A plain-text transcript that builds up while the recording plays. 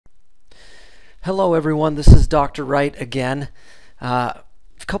Hello everyone, this is Dr. Wright again. A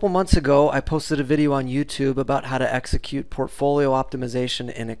couple months ago I posted a video on YouTube about how to execute portfolio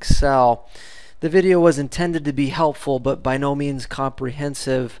optimization in Excel. The video was intended to be helpful but by no means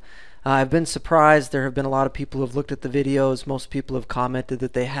comprehensive. I've been surprised. There have been a lot of people who have looked at the videos. Most people have commented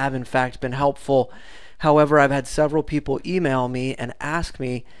that they have in fact been helpful. However, I've had several people email me and ask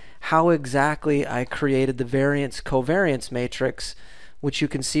me how exactly I created the variance-covariance matrix, which you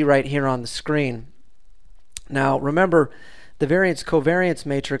can see right here on the screen. Now remember, the variance-covariance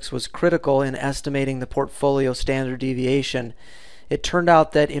matrix was critical in estimating the portfolio standard deviation. It turned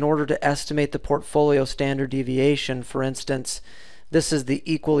out that in order to estimate the portfolio standard deviation, for instance, this is the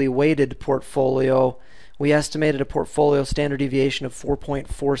equally weighted portfolio, we estimated a portfolio standard deviation of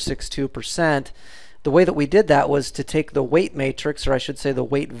 4.462%. The way that we did that was to take the weight matrix, or I should say the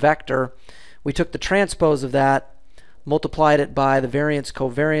weight vector, we took the transpose of that, multiplied it by the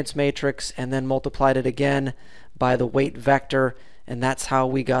variance-covariance matrix, and then multiplied it again by the weight vector, and that's how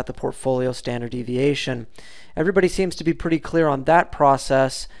we got the portfolio standard deviation. Everybody seems to be pretty clear on that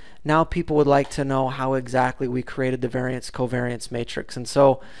process. Now people would like to know how exactly we created the variance-covariance matrix, and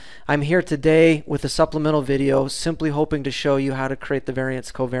so I'm here today with a supplemental video simply hoping to show you how to create the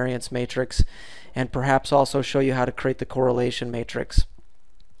variance-covariance matrix and perhaps also show you how to create the correlation matrix.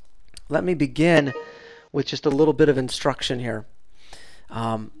 Let me begin with just a little bit of instruction here.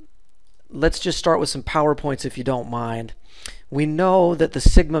 Let's just start with some PowerPoints if you don't mind. We know that the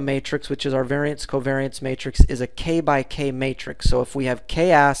sigma matrix, which is our variance-covariance matrix, is a k by k matrix. So if we have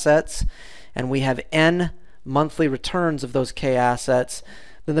k assets and we have n monthly returns of those k assets,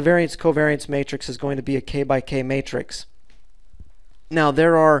 then the variance-covariance matrix is going to be a k by k matrix. Now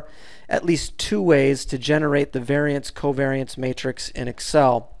there are at least two ways to generate the variance-covariance matrix in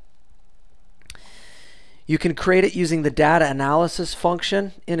Excel. You can create it using the data analysis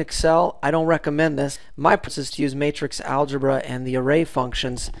function in Excel. I don't recommend this. My preference is to use matrix algebra and the array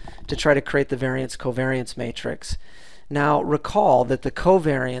functions to try to create the variance-covariance matrix. Now recall that the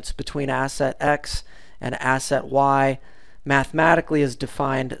covariance between asset X and asset Y mathematically is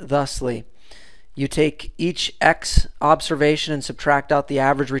defined thusly. You take each X observation and subtract out the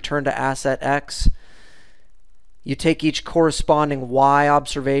average return to asset X. You take each corresponding Y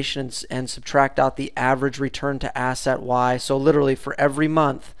observation and subtract out the average return to asset Y. So literally for every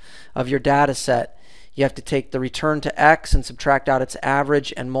month of your data set, you have to take the return to X and subtract out its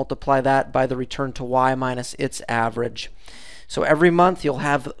average and multiply that by the return to Y minus its average. So every month you'll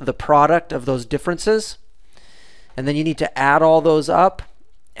have the product of those differences, and then you need to add all those up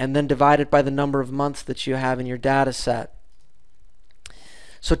and then divide it by the number of months that you have in your data set.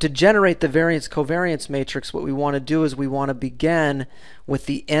 So to generate the variance-covariance matrix, what we want to do is we want to begin with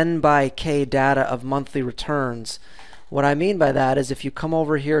the n by k data of monthly returns. What I mean by that is if you come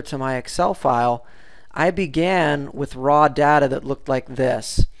over here to my Excel file, I began with raw data that looked like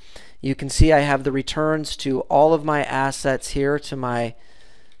this. You can see I have the returns to all of my assets here, to my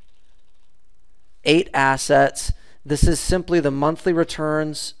 8 assets. This is simply the monthly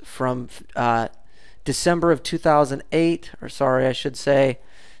returns from December of 2008, or sorry, I should say,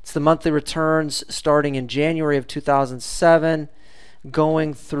 it's the monthly returns starting in January of 2007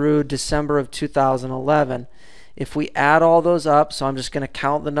 going through December of 2011. If we add all those up, so I'm just going to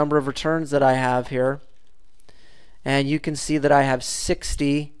count the number of returns that I have here, and you can see that I have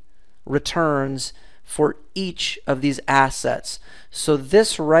 60 returns for each of these assets. So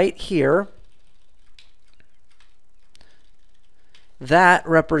this right here, that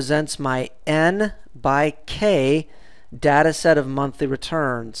represents my n by k data set of monthly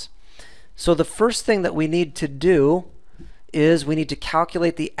returns. So the first thing that we need to do is we need to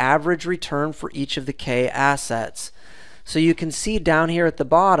calculate the average return for each of the k assets. So you can see down here at the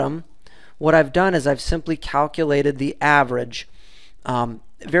bottom, what I've done is I've simply calculated the average.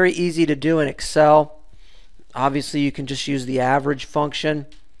 Very easy to do in Excel. Obviously you can just use the average function.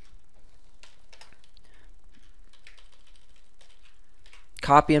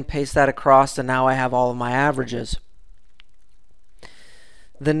 Copy and paste that across, and now I have all of my averages.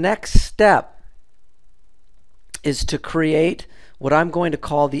 The next step is to create what I'm going to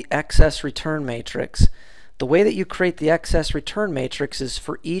call the excess return matrix. The way that you create the excess return matrix is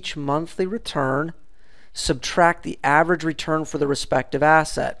for each monthly return, subtract the average return for the respective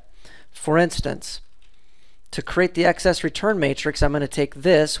asset. For instance, to create the excess return matrix, I'm going to take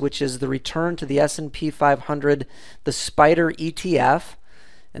this, which is the return to the S&P 500, the SPDR ETF,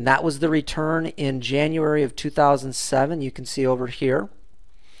 and that was the return in January of 2007. You can see over here.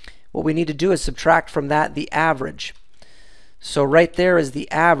 What we need to do is subtract from that the average. So right there is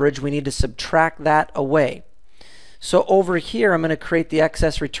the average. We need to subtract that away. So over here, I'm going to create the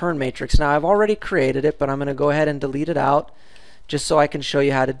excess return matrix. Now, I've already created it, but I'm going to go ahead and delete it out just so I can show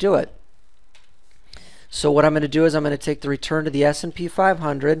you how to do it. So what I'm going to do is I'm going to take the return to the S&P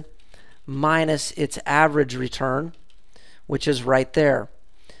 500 minus its average return, which is right there.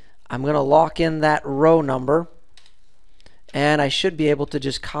 I'm going to lock in that row number, and I should be able to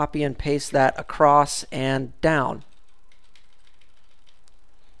just copy and paste that across and down.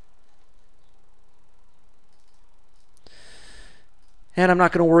 And I'm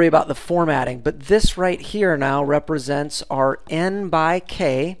not going to worry about the formatting, but this right here now represents our N by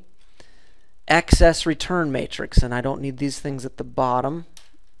K excess return matrix. And I don't need these things at the bottom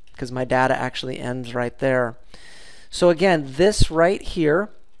because my data actually ends right there. So again, this right here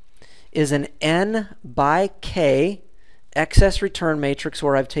is an N by K excess return matrix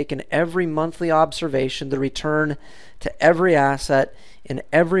where I've taken every monthly observation, the return to every asset in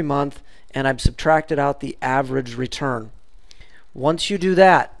every month, and I've subtracted out the average return. Once you do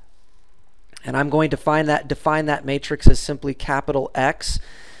that, and I'm going to define that matrix as simply capital X,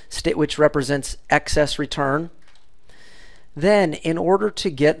 which represents excess return. Then, in order to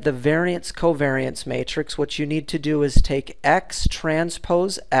get the variance-covariance matrix, what you need to do is take X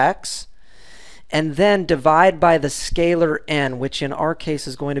transpose X, and then divide by the scalar n, which in our case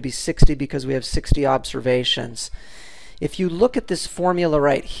is going to be 60 because we have 60 observations. If you look at this formula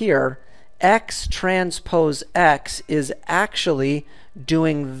right here, X transpose X is actually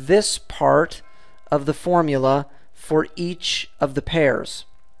doing this part of the formula for each of the pairs.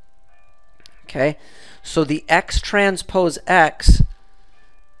 Okay, so the X transpose X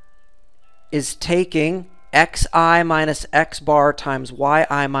is taking Xi minus X bar times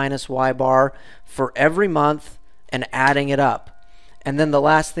Yi minus Y bar for every month and adding it up. And then the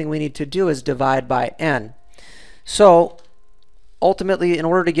last thing we need to do is divide by n. So ultimately, in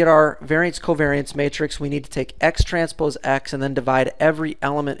order to get our variance-covariance matrix, we need to take X transpose X and then divide every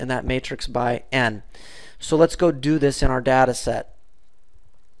element in that matrix by n. So let's go do this in our data set.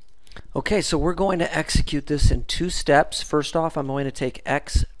 Okay, so we're going to execute this in two steps. First off, I'm going to take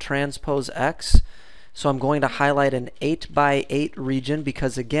X transpose X. So I'm going to highlight an 8 by 8 region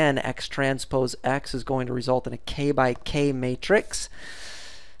because, again, X transpose X is going to result in a K by K matrix.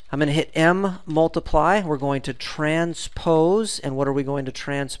 I'm going to hit M multiply. We're going to transpose. And what are we going to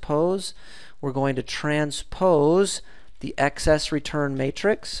transpose? We're going to transpose the excess return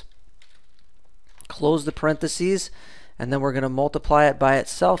matrix. Close the parentheses. And then we're going to multiply it by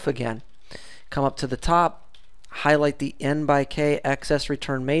itself again. Come up to the top, highlight the N by K excess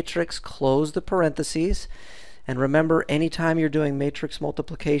return matrix, close the parentheses. And remember, anytime you're doing matrix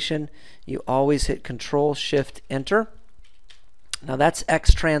multiplication, you always hit Control Shift Enter. Now that's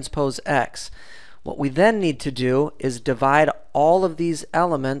X transpose X. What we then need to do is divide all of these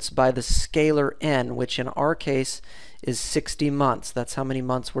elements by the scalar n, which in our case is 60 months. That's how many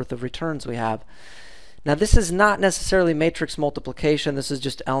months worth of returns we have. Now this is not necessarily matrix multiplication. This is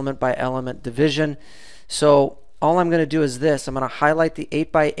just element by element division. So all I'm going to do is this. I'm going to highlight the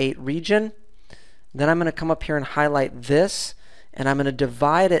 8 by 8 region. Then I'm going to come up here and highlight this. And I'm going to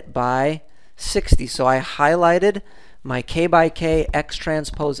divide it by 60. So I highlighted my K by K X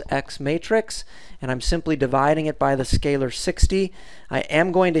transpose X matrix, and I'm simply dividing it by the scalar 60. I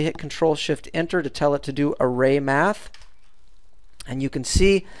am going to hit Control Shift Enter to tell it to do array math. And you can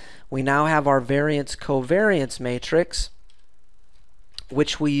see we now have our variance-covariance matrix,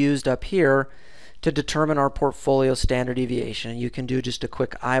 which we used up here to determine our portfolio standard deviation. You can do just a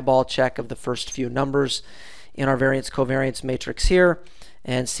quick eyeball check of the first few numbers in our variance-covariance matrix here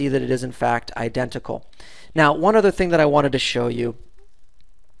and see that it is in fact identical. Now, one other thing that I wanted to show you.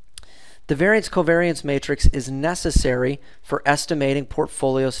 The variance-covariance matrix is necessary for estimating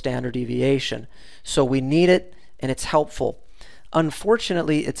portfolio standard deviation. So we need it and it's helpful.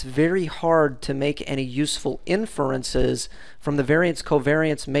 Unfortunately, it's very hard to make any useful inferences from the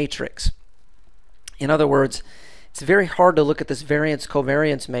variance-covariance matrix. In other words, it's very hard to look at this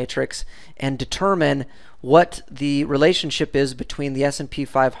variance-covariance matrix and determine what the relationship is between the S&P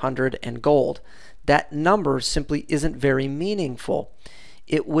 500 and gold. That number simply isn't very meaningful.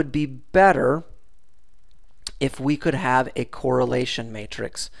 It would be better if we could have a correlation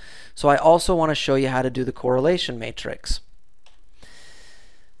matrix. So I also want to show you how to do the correlation matrix.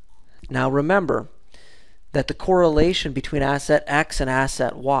 Now remember that the correlation between asset X and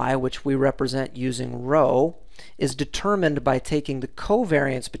asset Y, which we represent using rho, is determined by taking the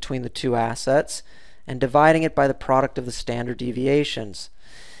covariance between the two assets and dividing it by the product of the standard deviations.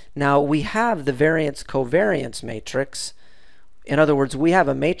 Now we have the variance-covariance matrix. In other words, we have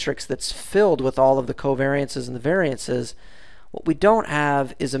a matrix that's filled with all of the covariances and the variances. What we don't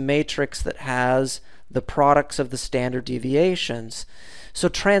have is a matrix that has the products of the standard deviations. So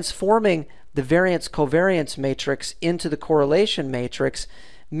transforming the variance-covariance matrix into the correlation matrix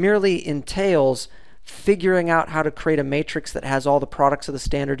merely entails figuring out how to create a matrix that has all the products of the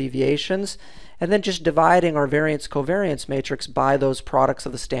standard deviations, and then just dividing our variance-covariance matrix by those products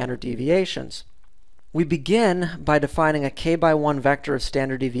of the standard deviations. We begin by defining a k/1 vector of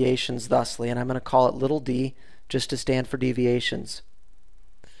standard deviations thusly, and I'm going to call it little d just to stand for deviations.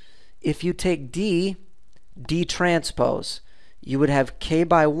 If you take d transpose, you would have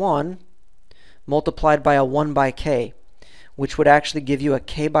k/1 multiplied by a 1 by k, which would actually give you a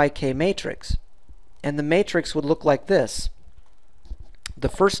k/k matrix. And the matrix would look like this. The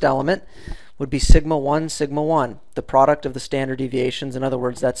first element would be sigma 1, sigma 1, the product of the standard deviations. In other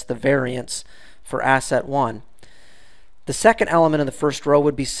words, that's the variance for asset 1. The second element in the first row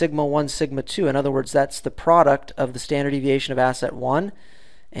would be sigma 1, sigma 2. In other words, that's the product of the standard deviation of asset 1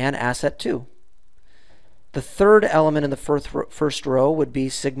 and asset 2. The third element in the first row would be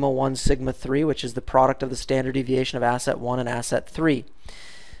sigma 1, sigma 3, which is the product of the standard deviation of asset 1 and asset 3.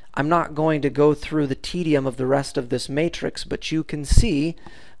 I'm not going to go through the tedium of the rest of this matrix, but you can see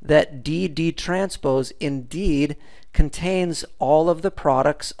that d transpose indeed contains all of the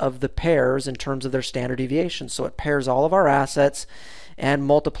products of the pairs in terms of their standard deviations. So it pairs all of our assets and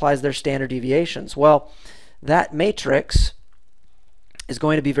multiplies their standard deviations. Well, that matrix is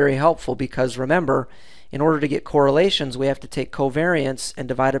going to be very helpful because remember, in order to get correlations, we have to take covariance and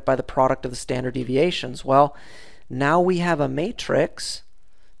divide it by the product of the standard deviations. Well, now we have a matrix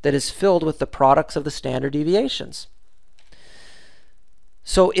that is filled with the products of the standard deviations.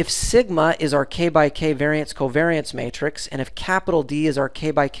 So if sigma is our k/k variance-covariance matrix, and if capital D is our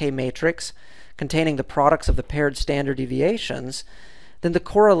k/k matrix containing the products of the paired standard deviations, then the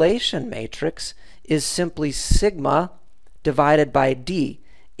correlation matrix is simply sigma divided by D.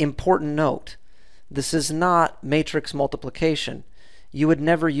 Important note, this is not matrix multiplication. You would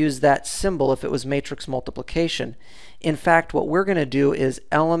never use that symbol if it was matrix multiplication. In fact, what we're going to do is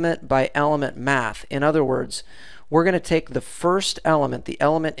element by element math. In other words, we're going to take the first element, the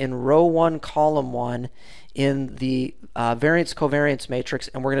element in row 1, column 1 in the variance-covariance matrix,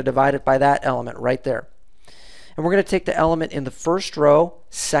 and we're going to divide it by that element right there. And we're going to take the element in the first row,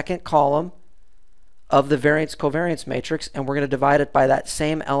 second column of the variance-covariance matrix, and we're going to divide it by that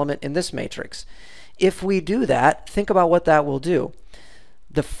same element in this matrix. If we do that, think about what that will do.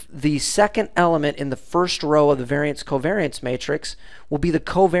 The second element in the first row of the variance-covariance matrix will be the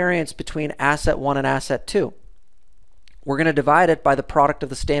covariance between asset 1 and asset 2. We're going to divide it by the product of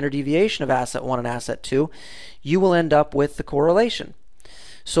the standard deviation of asset 1 and asset 2. You will end up with the correlation.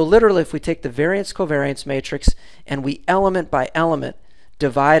 So literally, if we take the variance-covariance matrix and we element by element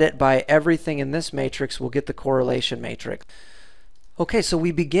divide it by everything in this matrix, we'll get the correlation matrix. Okay, so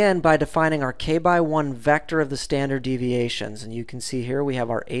we begin by defining our k/1 vector of the standard deviations. And you can see here we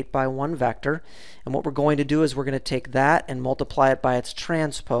have our 8/1 vector. And what we're going to do is we're going to take that and multiply it by its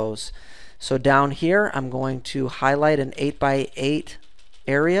transpose. So down here, I'm going to highlight an 8×8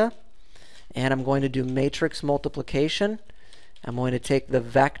 area. And I'm going to do matrix multiplication. I'm going to take the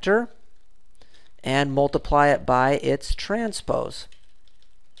vector and multiply it by its transpose.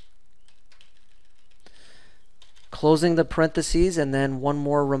 Closing the parentheses, and then one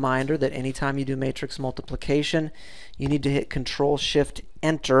more reminder that anytime you do matrix multiplication, you need to hit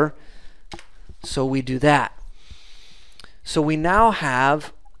Control-Shift-Enter. So we do that. So we now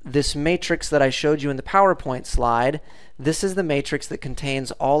have this matrix that I showed you in the PowerPoint slide. This is the matrix that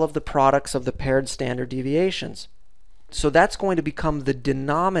contains all of the products of the paired standard deviations. So that's going to become the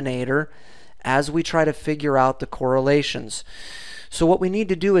denominator as we try to figure out the correlations. So what we need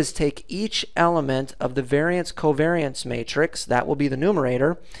to do is take each element of the variance-covariance matrix, that will be the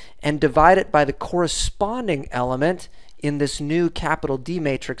numerator, and divide it by the corresponding element in this new capital D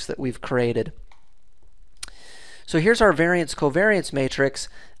matrix that we've created. So here's our variance-covariance matrix.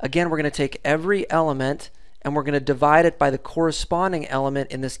 Again, we're going to take every element and we're going to divide it by the corresponding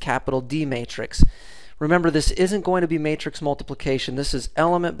element in this capital D matrix. Remember, this isn't going to be matrix multiplication. This is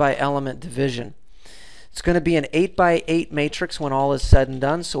element by element division. It's going to be an 8×8 matrix when all is said and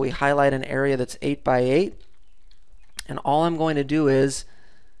done, so we highlight an area that's 8×8. And all I'm going to do is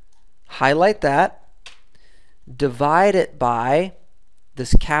highlight that, divide it by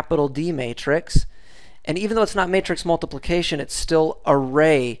this capital D matrix, and even though it's not matrix multiplication, it's still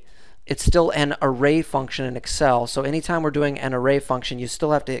array. It's still an array function in Excel. So anytime we're doing an array function, you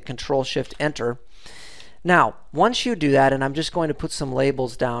still have to hit Control-Shift-Enter. Now, once you do that, and I'm just going to put some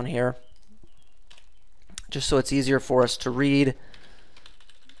labels down here, just so it's easier for us to read.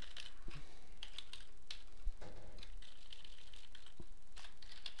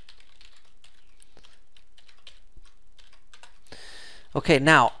 Okay,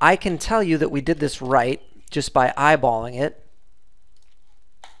 now I can tell you that we did this right just by eyeballing it.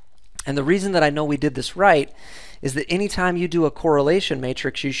 And the reason that I know we did this right is that anytime you do a correlation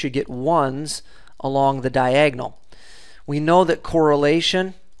matrix, you should get ones along the diagonal. We know that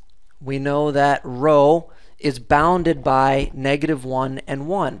correlation, we know that rho is bounded by -1 and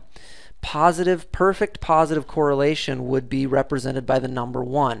 1. Perfect positive correlation would be represented by the number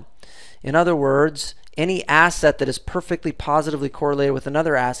 1. In other words, any asset that is perfectly positively correlated with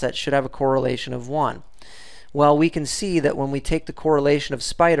another asset should have a correlation of 1. Well, we can see that when we take the correlation of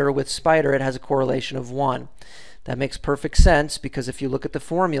spider with spider, it has a correlation of 1. That makes perfect sense because if you look at the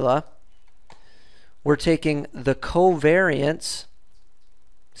formula, we're taking the covariance,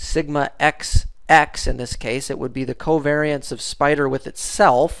 sigma xx in this case, it would be the covariance of spider with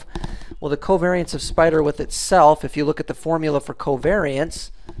itself. Well, the covariance of spider with itself, if you look at the formula for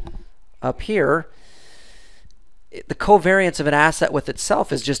covariance up here, the covariance of an asset with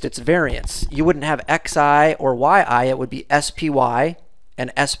itself is just its variance. You wouldn't have xi or yi, it would be spy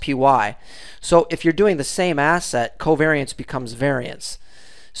and spy. So if you're doing the same asset, covariance becomes variance.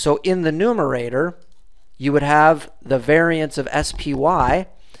 So in the numerator, you would have the variance of spy,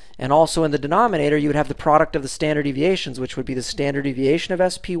 and also in the denominator, you would have the product of the standard deviations, which would be the standard deviation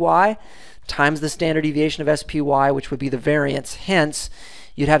of spy times the standard deviation of spy, which would be the variance. Hence,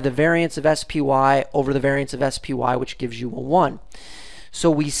 you'd have the variance of spy over the variance of spy, which gives you a 1. So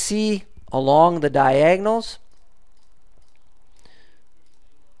we see along the diagonals,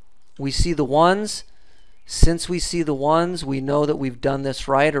 we see the ones. Since we see the ones, we know that we've done this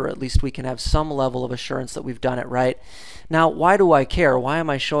right, or at least we can have some level of assurance that we've done it right. Now, why do I care? Why am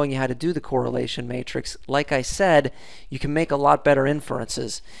I showing you how to do the correlation matrix? Like I said, you can make a lot better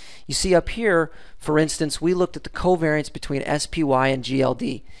inferences. You see up here, for instance, we looked at the covariance between SPY and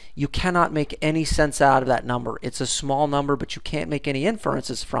GLD. You cannot make any sense out of that number. It's a small number, but you can't make any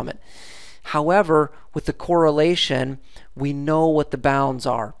inferences from it. However, with the correlation, we know what the bounds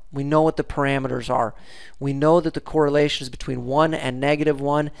are. We know what the parameters are. We know that the correlation is between 1 and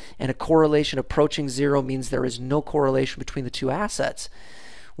 -1, and a correlation approaching 0 means there is no correlation between the two assets.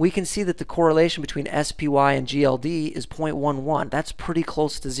 We can see that the correlation between SPY and GLD is 0.11. That's pretty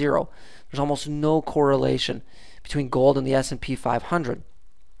close to 0. There's almost no correlation between gold and the S&P 500.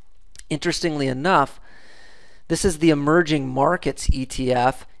 Interestingly enough, this is the emerging markets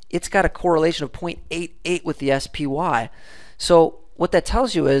ETF. It's got a correlation of 0.88 with the SPY. So what that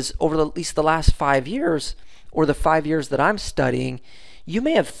tells you is over at least the last 5 years, or the 5 years that I'm studying, you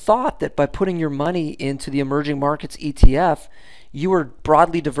may have thought that by putting your money into the emerging markets ETF, you were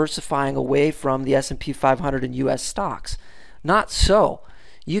broadly diversifying away from the S&P 500 and US stocks. Not so.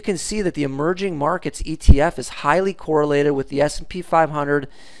 You can see that the emerging markets ETF is highly correlated with the S&P 500,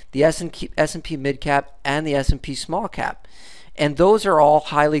 the S&P mid-cap, and the S&P small-cap. And those are all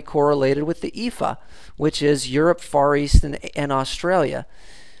highly correlated with the EFA, which is Europe, Far East, and Australia.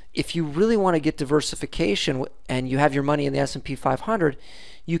 If you really want to get diversification and you have your money in the S&P 500,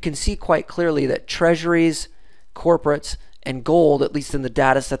 you can see quite clearly that treasuries, corporates, and gold, at least in the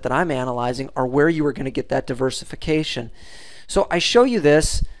data set that I'm analyzing, are where you are going to get that diversification. So I show you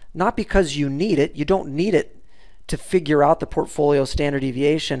this not because you need it. You don't need it to figure out the portfolio standard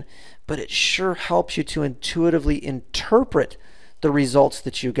deviation, but it sure helps you to intuitively interpret the results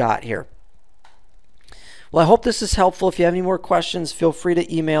that you got here. Well, I hope this is helpful. If you have any more questions, feel free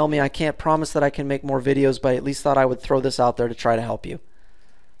to email me. I can't promise that I can make more videos, but I at least thought I would throw this out there to try to help you.